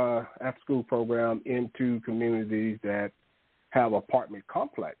our after-school program into communities that have apartment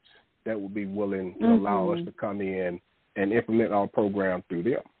complex that will be willing to allow us to come in and implement our program through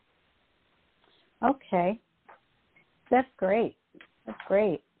them. Okay. That's great.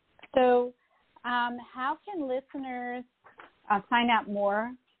 So how can listeners find out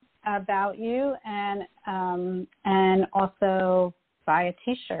more about you and also buy a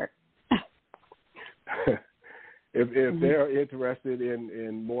T-shirt? If they're interested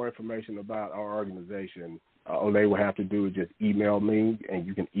in more information about our organization, all they will have to do is just email me, and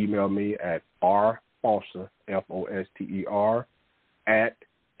you can email me at rfoster, Foster, at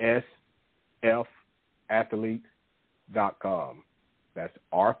sfathlete.com. That's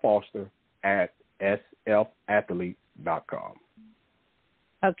rfoster at sfathlete.com.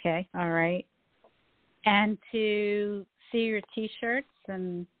 Okay, all right. And to see your T-shirts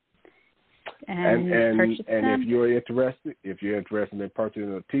and purchase them? And if you're interested in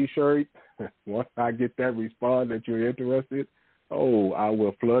purchasing a T-shirt, once I get that response that you're interested, I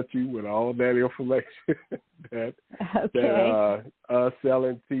will flood you with all that information that us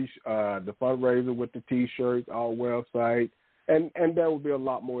selling the fundraiser with the T-shirts, our website, and there will be a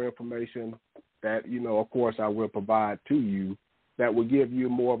lot more information that, of course, I will provide to you that will give you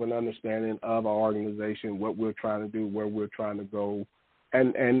more of an understanding of our organization, what we're trying to do, where we're trying to go,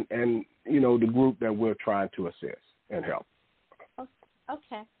 and the group that we're trying to assist and help.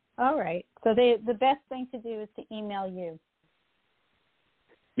 Okay. All right. So the best thing to do is to email you.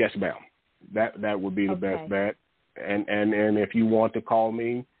 Yes, ma'am. That would be the best bet. And if you want to call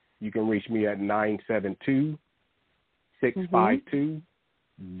me, you can reach me at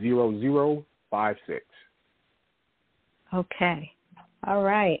 972-652-0056. Okay. All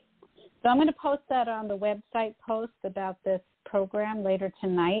right. So I'm going to post that on the website post about this program later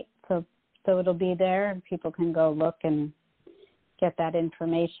tonight, so it'll be there and people can go look and get that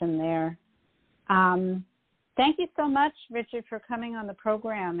information there. Thank you so much, Richard, for coming on the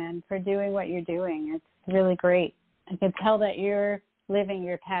program and for doing what you're doing. It's really great. I can tell that you're living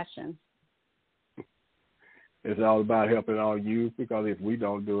your passion. it's all about helping all youth, because if we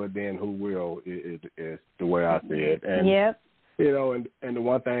don't do it, then who will? Is the way I see it. And, yep. And the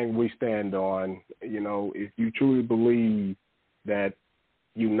one thing we stand on, if you truly believe that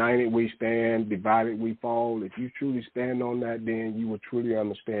united we stand, divided we fall, if you truly stand on that, then you will truly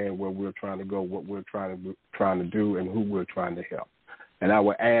understand where we're trying to go, what we're trying to do, and who we're trying to help. And I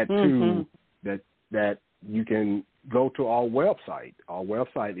would add, too, that you can go to our website. Our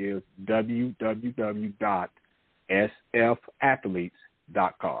website is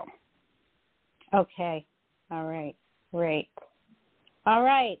www.sfathletes.com. Okay. All right. Great. All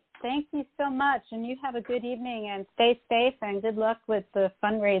right. Thank you so much. And you have a good evening, and stay safe, and good luck with the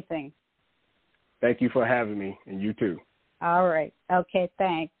fundraising. Thank you for having me, and you too. All right. Okay.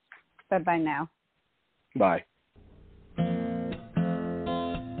 Thanks. Bye-bye now. Bye.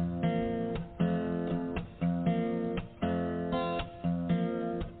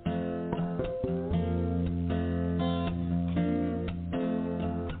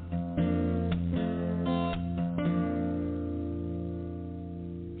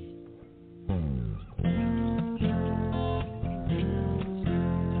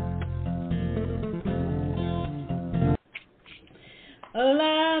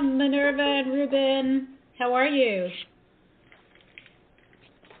 Hola, Minerva and Ruben. How are you?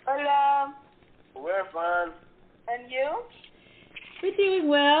 Hola. We're fine. And you? We're doing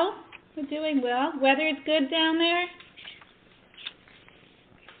well. Weather is good down there?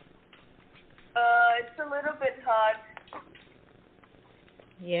 It's a little bit hot.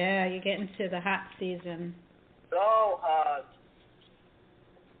 Yeah, you're getting to the hot season. So hot.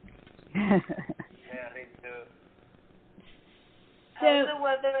 Very good. How's the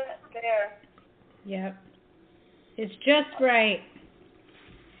weather there? Yep. It's just right.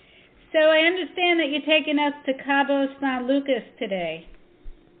 So I understand that you're taking us to Cabo San Lucas today.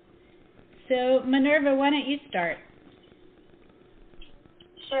 So, Minerva, why don't you start?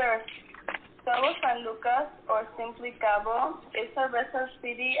 Sure. Cabo San Lucas, or simply Cabo, is a resort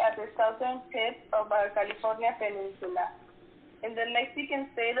city at the southern tip of Baja California Peninsula. In the Mexican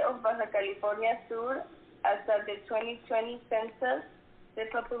state of Baja California Sur, as of the 2020 census, the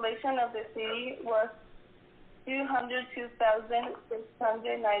population of the city was 202,694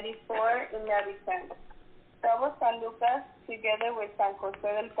 inhabitants. Cabo San Lucas, together with San Jose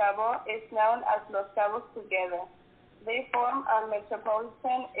del Cabo, is known as Los Cabos together. They form a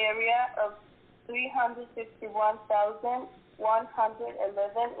metropolitan area of 361,111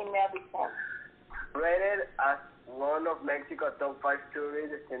 inhabitants. Rated as one of Mexico's top 5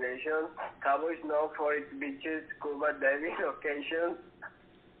 tourist destinations, Cabo is known for its beaches, scuba diving locations,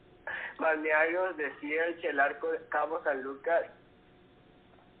 balnearios, desierts, el Arco de Cabo San Lucas,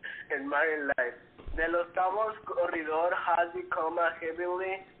 and marine life. The Los Cabos corridor has become a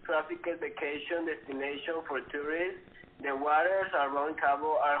heavily trafficked vacation destination for tourists. The waters around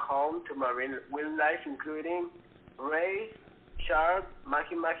Cabo are home to marine wildlife, including rays, shark,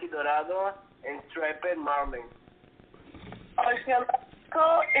 mahi-mahi dorado, and striped marlin.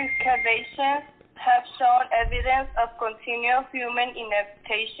 Archaeological excavations have shown evidence of continual human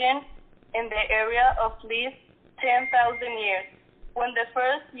inhabitation in the area of at least 10,000 years. When the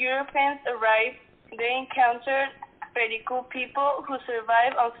first Europeans arrived, they encountered Periku people who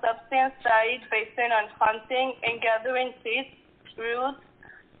survived on subsistence diet based on hunting and gathering seeds, roots,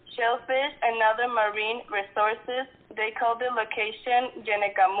 shellfish, and other marine resources. They called the location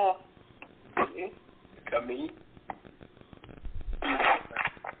Yenekamu.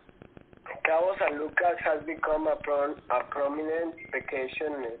 Cabo San Lucas has become a prominent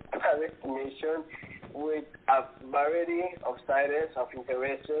vacation destination with a variety of sites of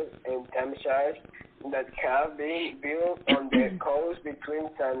interest and timeshares that have been built on the coast between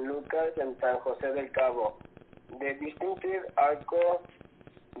San Lucas and San Jose del Cabo. The distinctive Arco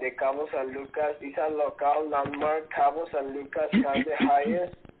de Cabo San Lucas is a local landmark. Cabo San Lucas has the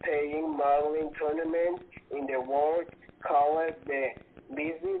highest paying modeling tournament in the world, called the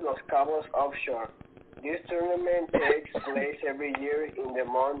Busy Los Cabos Offshore. This tournament takes place every year in the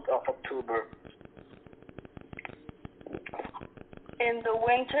month of October. In the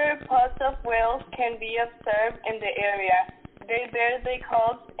winter, pods of whales can be observed in the area. They bear their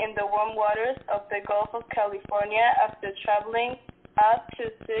calls in the warm waters of the Gulf of California after traveling up to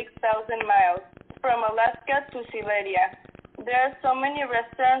 6,000 miles from Alaska to Siberia. There are so many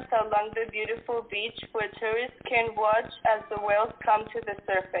restaurants along the beautiful beach where tourists can watch as the whales come to the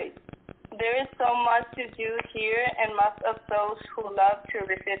surface. There is so much to do here, and most of those who love to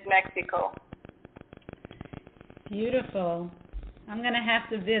visit Mexico. Beautiful. I'm going to have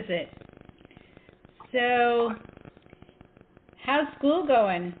to visit. So, how's school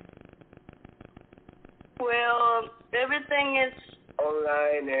going? Well, everything is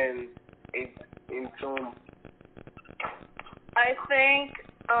online and it's in Zoom. I think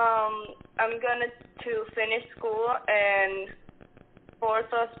I'm gonna to finish school in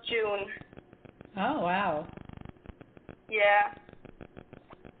 4th of June. Oh, wow. Yeah.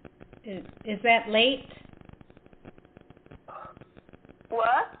 Is that late?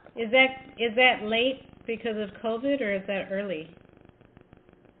 What? Is that late because of COVID, or is that early?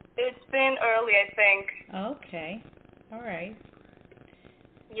 It's been early, I think. Okay. All right.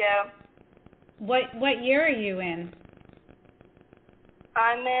 Yeah. What year are you in?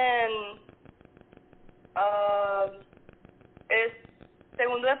 I'm in es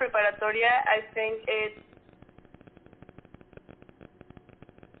segundo de preparatoria. I think it's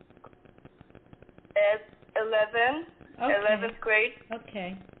 11. Okay. 11th grade.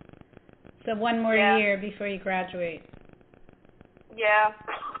 Okay. So one more Yeah. year before you graduate. Yeah.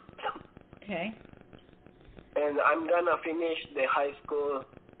 Okay. And I'm gonna finish the high school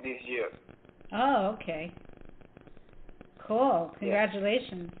this year. Oh, okay. Cool.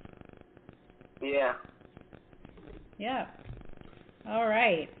 Congratulations. Yeah. Yeah. All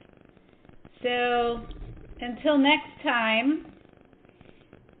right. So until next time,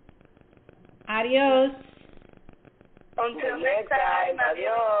 adios. Until next time,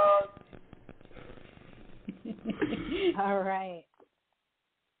 adios. All right.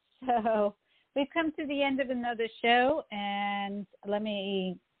 So we've come to the end of another show, and let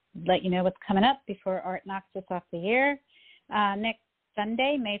me let you know what's coming up before Art knocks us off the air. Next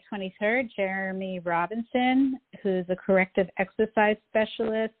Sunday, May 23rd, Jeremy Robinson, who's a corrective exercise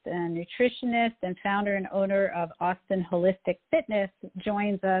specialist and nutritionist and founder and owner of Austin Holistic Fitness,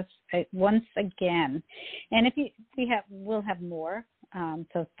 joins us once again. And we'll have more,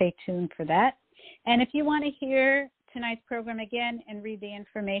 so stay tuned for that. And if you want to hear tonight's program again and read the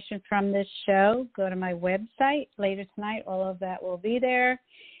information from this show, go to my website later tonight. All of that will be there,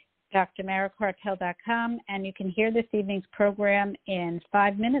 drmarakarpel.com, and you can hear this evening's program in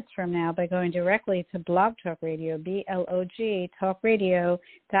 5 minutes from now by going directly to Blog Talk Radio, BLOG,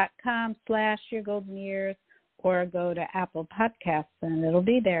 talkradio.com/yourgoldenyears, or go to Apple Podcasts, and it'll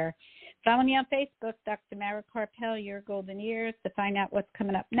be there. Follow me on Facebook, Dr. Mara Karpel, Your Golden Years, to find out what's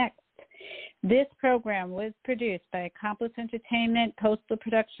coming up next. This program was produced by Accomplice Entertainment, Postal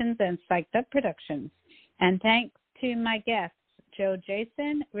Productions, and Psyched Up Productions. And thanks to my guests, Jo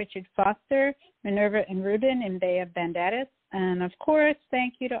Jayson, Richard Foster, Minerva and Ruben in Bay of Bandadas. And, of course,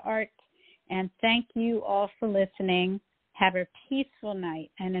 thank you to Art. And thank you all for listening. Have a peaceful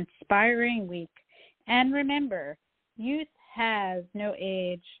night, an inspiring week. And remember, youth has no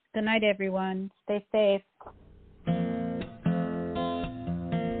age. Good night, everyone. Stay safe.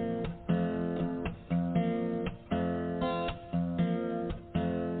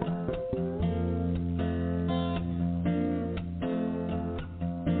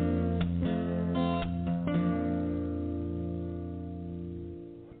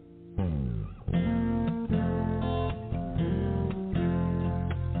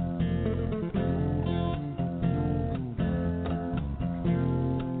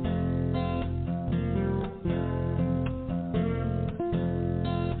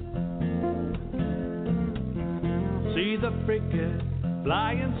 Frigate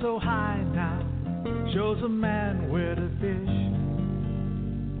flying so high now shows a man where to fish.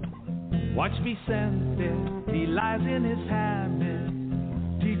 Watch me sense it, he lies in his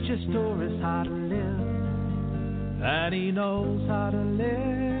hammock, teaches tourists how to live, and he knows how to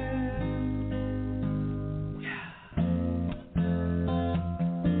live.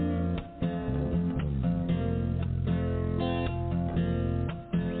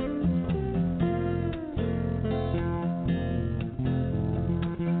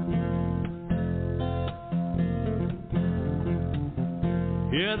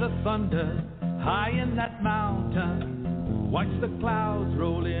 Hear the thunder high in that mountain. Watch the clouds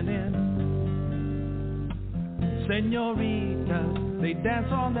rolling in. Senoritas, they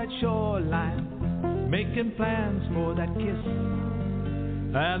dance on that shoreline, making plans for that kiss,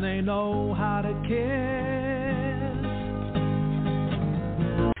 and they know how to kiss.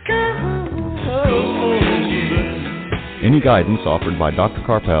 Any guidance offered by Dr.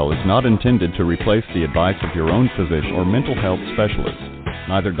 Karpel is not intended to replace the advice of your own physician or mental health specialist.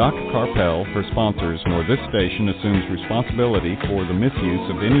 Neither Dr. Karpel, her sponsors, nor this station assumes responsibility for the misuse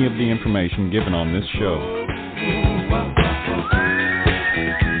of any of the information given on this show.